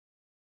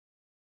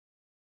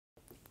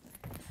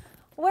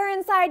We're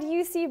inside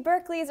UC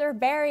Berkeley's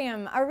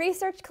Herbarium, a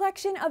research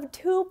collection of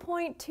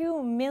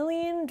 2.2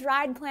 million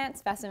dried plant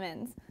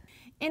specimens.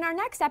 In our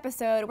next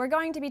episode, we're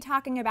going to be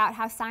talking about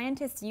how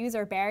scientists use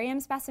herbarium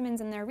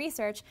specimens in their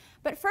research,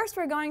 but first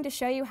we're going to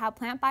show you how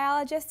plant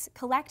biologists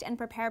collect and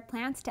prepare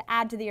plants to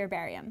add to the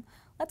herbarium.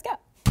 Let's go.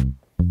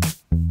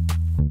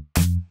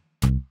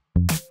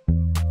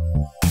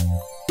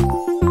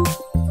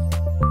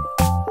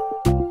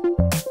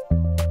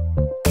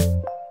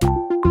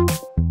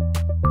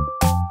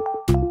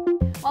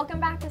 Welcome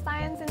back to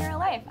Science in Real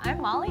Life. I'm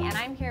Molly, and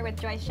I'm here with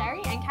Joyce,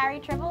 Chery, and Carrie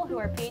Tribble, who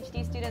are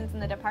PhD students in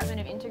the Department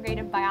of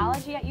Integrative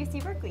Biology at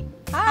UC Berkeley.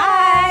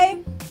 Hi!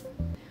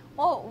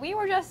 Well, we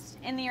were just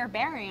in the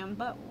herbarium,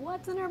 but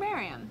what's an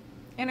herbarium?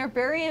 An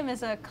herbarium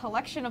is a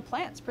collection of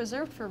plants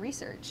preserved for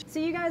research. So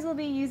you guys will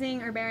be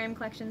using herbarium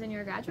collections in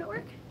your graduate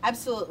work?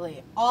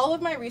 Absolutely. All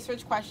of my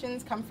research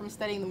questions come from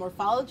studying the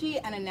morphology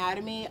and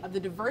anatomy of the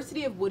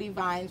diversity of woody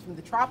vines from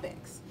the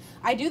tropics.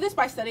 I do this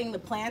by studying the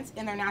plants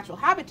in their natural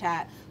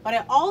habitat, but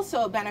I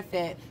also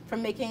benefit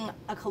from making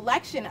a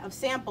collection of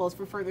samples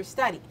for further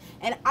study.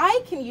 And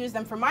I can use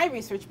them for my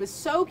research, but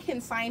so can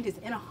scientists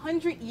in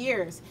 100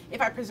 years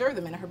if I preserve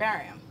them in a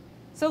herbarium.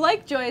 So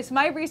like Joyce,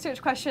 my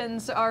research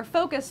questions are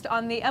focused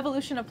on the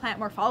evolution of plant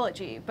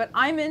morphology, but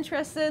I'm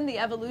interested in the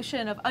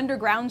evolution of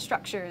underground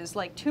structures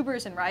like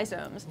tubers and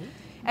rhizomes.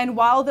 And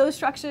while those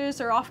structures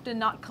are often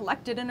not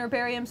collected in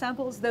herbarium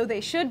samples, though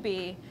they should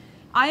be,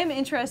 I am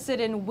interested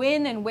in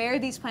when and where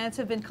these plants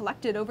have been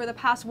collected over the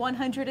past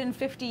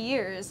 150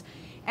 years,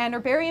 and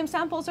herbarium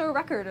samples are a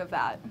record of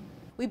that.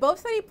 We both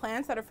study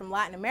plants that are from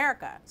Latin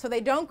America, so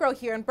they don't grow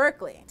here in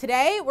Berkeley.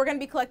 Today, we're going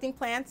to be collecting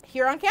plants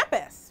here on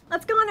campus.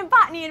 Let's go on a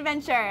botany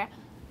adventure!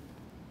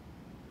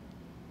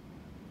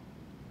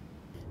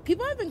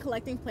 People have been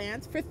collecting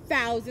plants for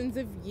thousands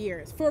of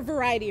years for a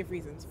variety of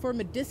reasons. For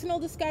medicinal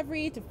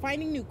discovery, to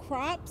finding new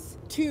crops,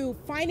 to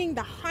finding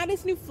the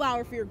hottest new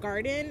flower for your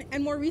garden,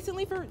 and more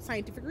recently for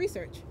scientific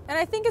research. And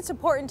I think it's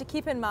important to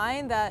keep in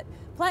mind that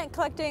plant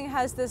collecting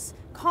has this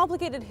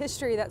complicated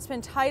history that's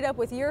been tied up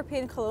with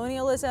European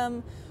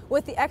colonialism,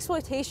 with the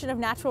exploitation of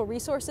natural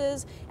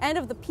resources, and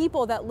of the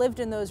people that lived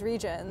in those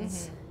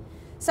regions.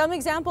 Some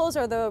examples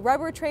are the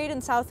rubber trade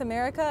in South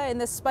America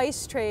and the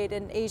spice trade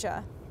in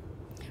Asia.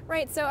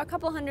 Right, so a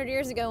couple hundred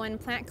years ago when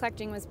plant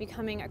collecting was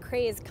becoming a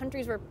craze,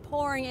 countries were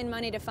pouring in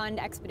money to fund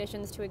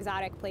expeditions to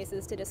exotic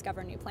places to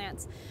discover new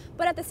plants.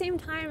 But at the same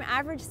time,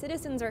 average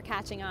citizens are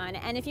catching on,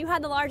 and if you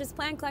had the largest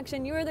plant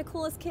collection, you were the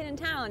coolest kid in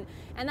town,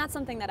 and that's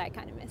something that I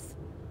kind of miss.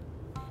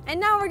 And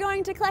now we're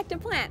going to collect a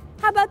plant.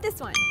 How about this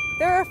one?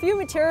 There are a few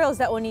materials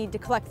that we'll need to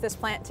collect this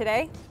plant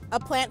today. A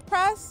plant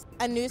press,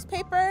 a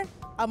newspaper,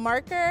 a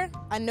marker,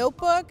 a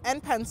notebook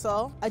and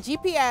pencil, a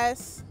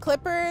GPS,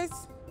 clippers,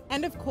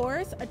 and of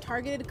course, a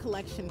targeted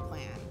collection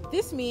plan.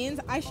 This means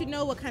I should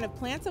know what kind of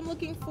plants I'm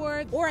looking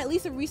for, or at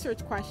least a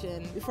research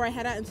question before I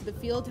head out into the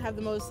field to have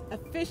the most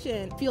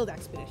efficient field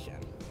expedition.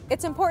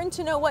 It's important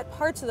to know what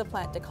parts of the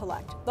plant to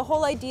collect. The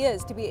whole idea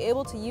is to be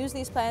able to use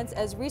these plants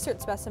as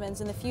research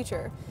specimens in the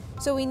future.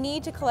 So we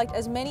need to collect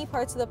as many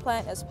parts of the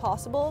plant as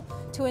possible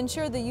to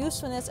ensure the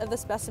usefulness of the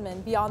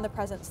specimen beyond the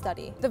present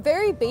study. The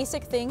very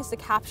basic things to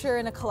capture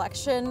in a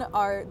collection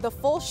are the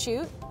full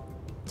shoot,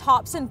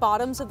 tops and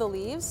bottoms of the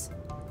leaves,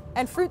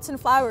 and fruits and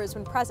flowers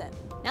when present.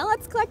 Now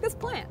let's collect this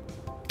plant.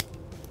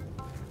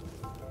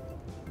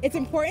 It's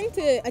important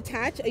to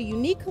attach a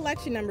unique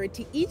collection number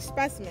to each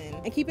specimen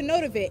and keep a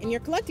note of it in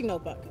your collecting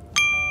notebook.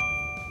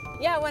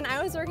 Yeah, when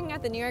I was working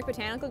at the New York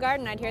Botanical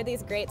Garden, I'd hear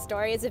these great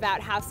stories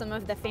about how some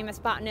of the famous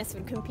botanists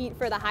would compete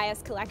for the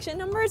highest collection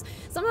numbers.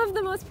 Some of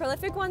the most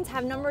prolific ones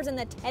have numbers in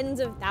the tens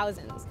of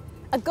thousands.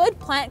 A good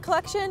plant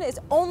collection is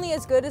only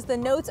as good as the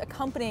notes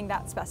accompanying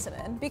that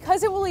specimen.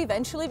 Because it will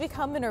eventually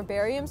become an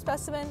herbarium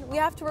specimen, we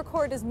have to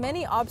record as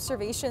many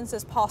observations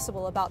as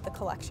possible about the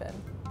collection.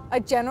 A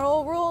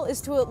general rule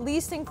is to at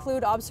least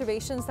include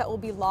observations that will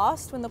be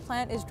lost when the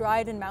plant is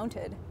dried and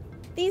mounted.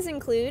 These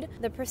include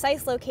the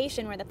precise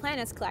location where the plant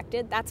is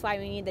collected, that's why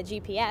we need the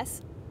GPS,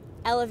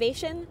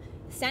 elevation,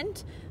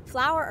 scent,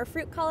 flower or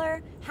fruit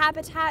color,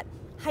 habitat,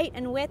 height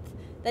and width,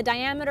 the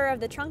diameter of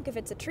the trunk if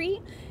it's a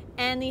tree,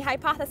 and the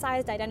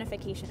hypothesized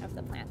identification of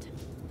the plant.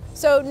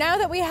 So now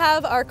that we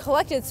have our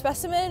collected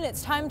specimen,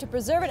 it's time to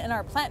preserve it in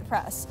our plant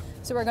press.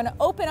 So we're going to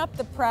open up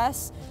the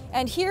press,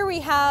 and here we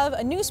have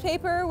a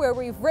newspaper where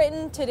we've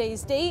written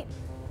today's date,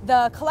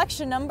 the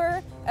collection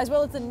number, as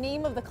well as the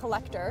name of the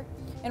collector.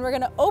 And we're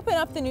going to open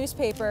up the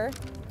newspaper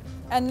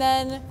and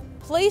then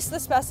place the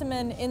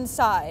specimen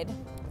inside.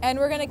 And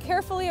we're going to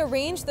carefully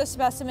arrange the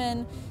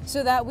specimen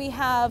so that we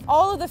have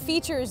all of the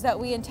features that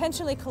we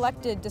intentionally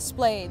collected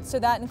displayed. So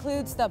that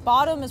includes the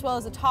bottom as well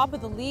as the top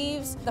of the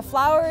leaves, the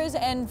flowers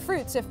and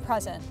fruits if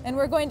present. And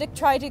we're going to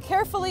try to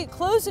carefully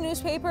close the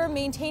newspaper,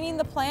 maintaining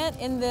the plant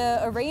in the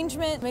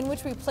arrangement in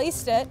which we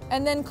placed it,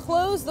 and then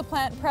close the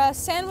plant press,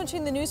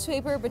 sandwiching the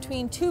newspaper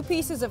between two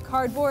pieces of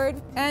cardboard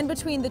and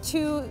between the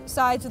two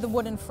sides of the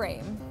wooden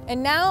frame.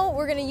 And now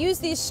we're going to use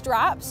these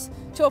straps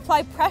to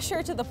apply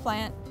pressure to the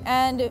plant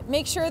and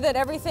make sure that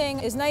everything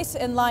is nice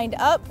and lined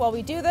up while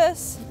we do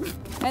this,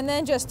 and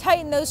then just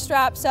tighten those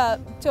straps up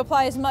to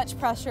apply as much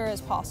pressure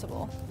as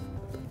possible.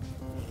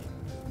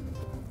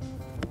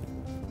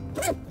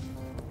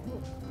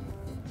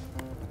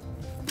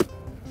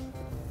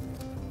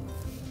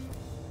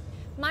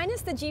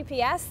 Minus the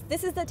GPS,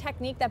 this is the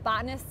technique that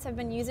botanists have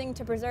been using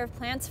to preserve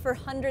plants for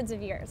hundreds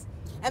of years.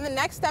 And the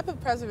next step of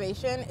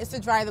preservation is to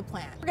dry the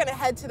plant. We're gonna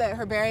head to the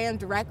herbarium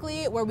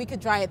directly where we could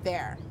dry it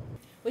there.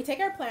 We take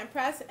our plant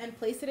press and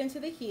place it into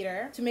the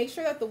heater to make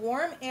sure that the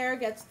warm air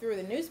gets through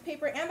the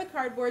newspaper and the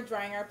cardboard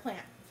drying our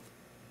plant.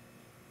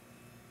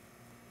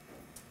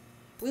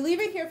 We leave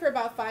it here for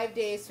about 5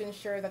 days to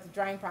ensure that the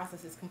drying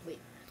process is complete.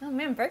 Oh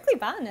man, Berkeley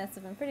botanists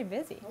have been pretty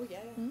busy. Oh yeah.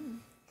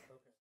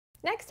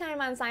 Next time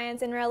on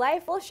Science in Real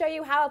Life, we'll show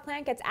you how a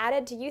plant gets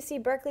added to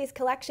UC Berkeley's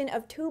collection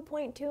of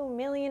 2.2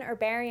 million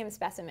herbarium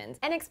specimens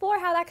and explore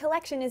how that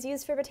collection is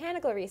used for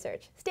botanical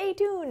research. Stay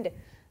tuned!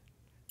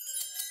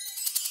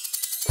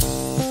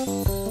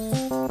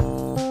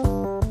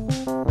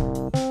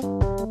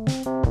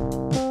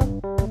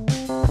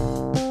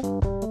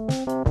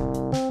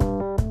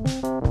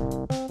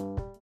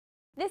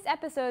 This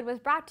episode was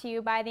brought to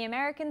you by the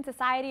American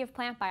Society of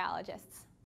Plant Biologists.